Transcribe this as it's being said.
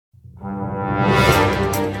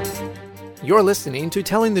You're listening to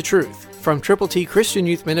Telling the Truth from Triple T Christian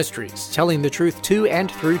Youth Ministries, telling the truth to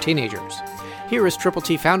and through teenagers. Here is Triple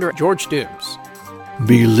T founder George Dooms.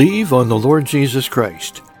 Believe on the Lord Jesus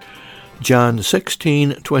Christ. John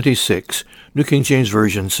 16:26, New King James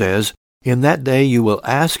Version says, "In that day you will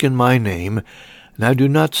ask in my name, and I do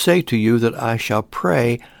not say to you that I shall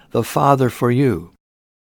pray the Father for you."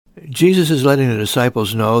 Jesus is letting the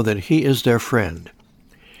disciples know that he is their friend,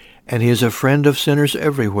 and he is a friend of sinners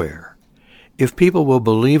everywhere. If people will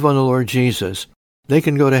believe on the Lord Jesus, they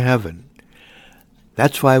can go to heaven.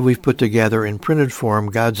 That's why we've put together in printed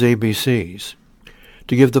form God's ABCs,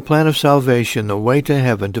 to give the plan of salvation, the way to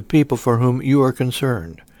heaven, to people for whom you are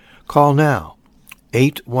concerned. Call now,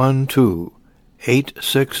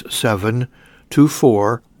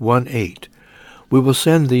 812-867-2418. We will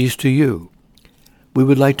send these to you. We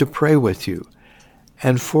would like to pray with you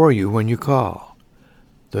and for you when you call.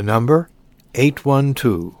 The number,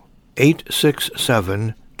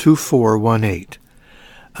 812-867-2418.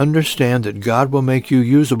 Understand that God will make you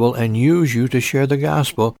usable and use you to share the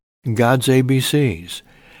gospel, God's ABCs.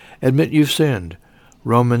 Admit you've sinned,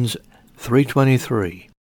 Romans 3:23.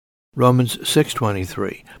 Romans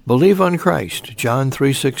 6:23. Believe on Christ, John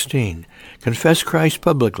 3:16. Confess Christ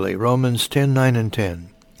publicly, Romans 10:9 and 10.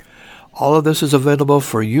 All of this is available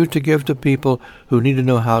for you to give to people who need to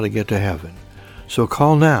know how to get to heaven. So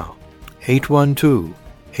call now,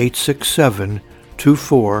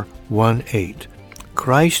 812-867-2418.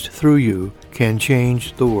 Christ through you can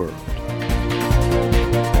change the world.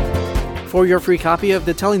 For your free copy of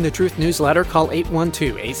the Telling the Truth newsletter, call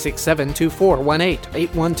 812-867-2418,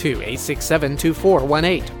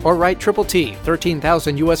 812-867-2418, or write Triple T,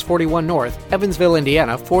 13,000 U.S. 41 North, Evansville,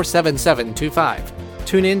 Indiana, 47725.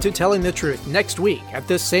 Tune in to Telling the Truth next week at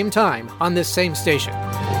this same time on this same station.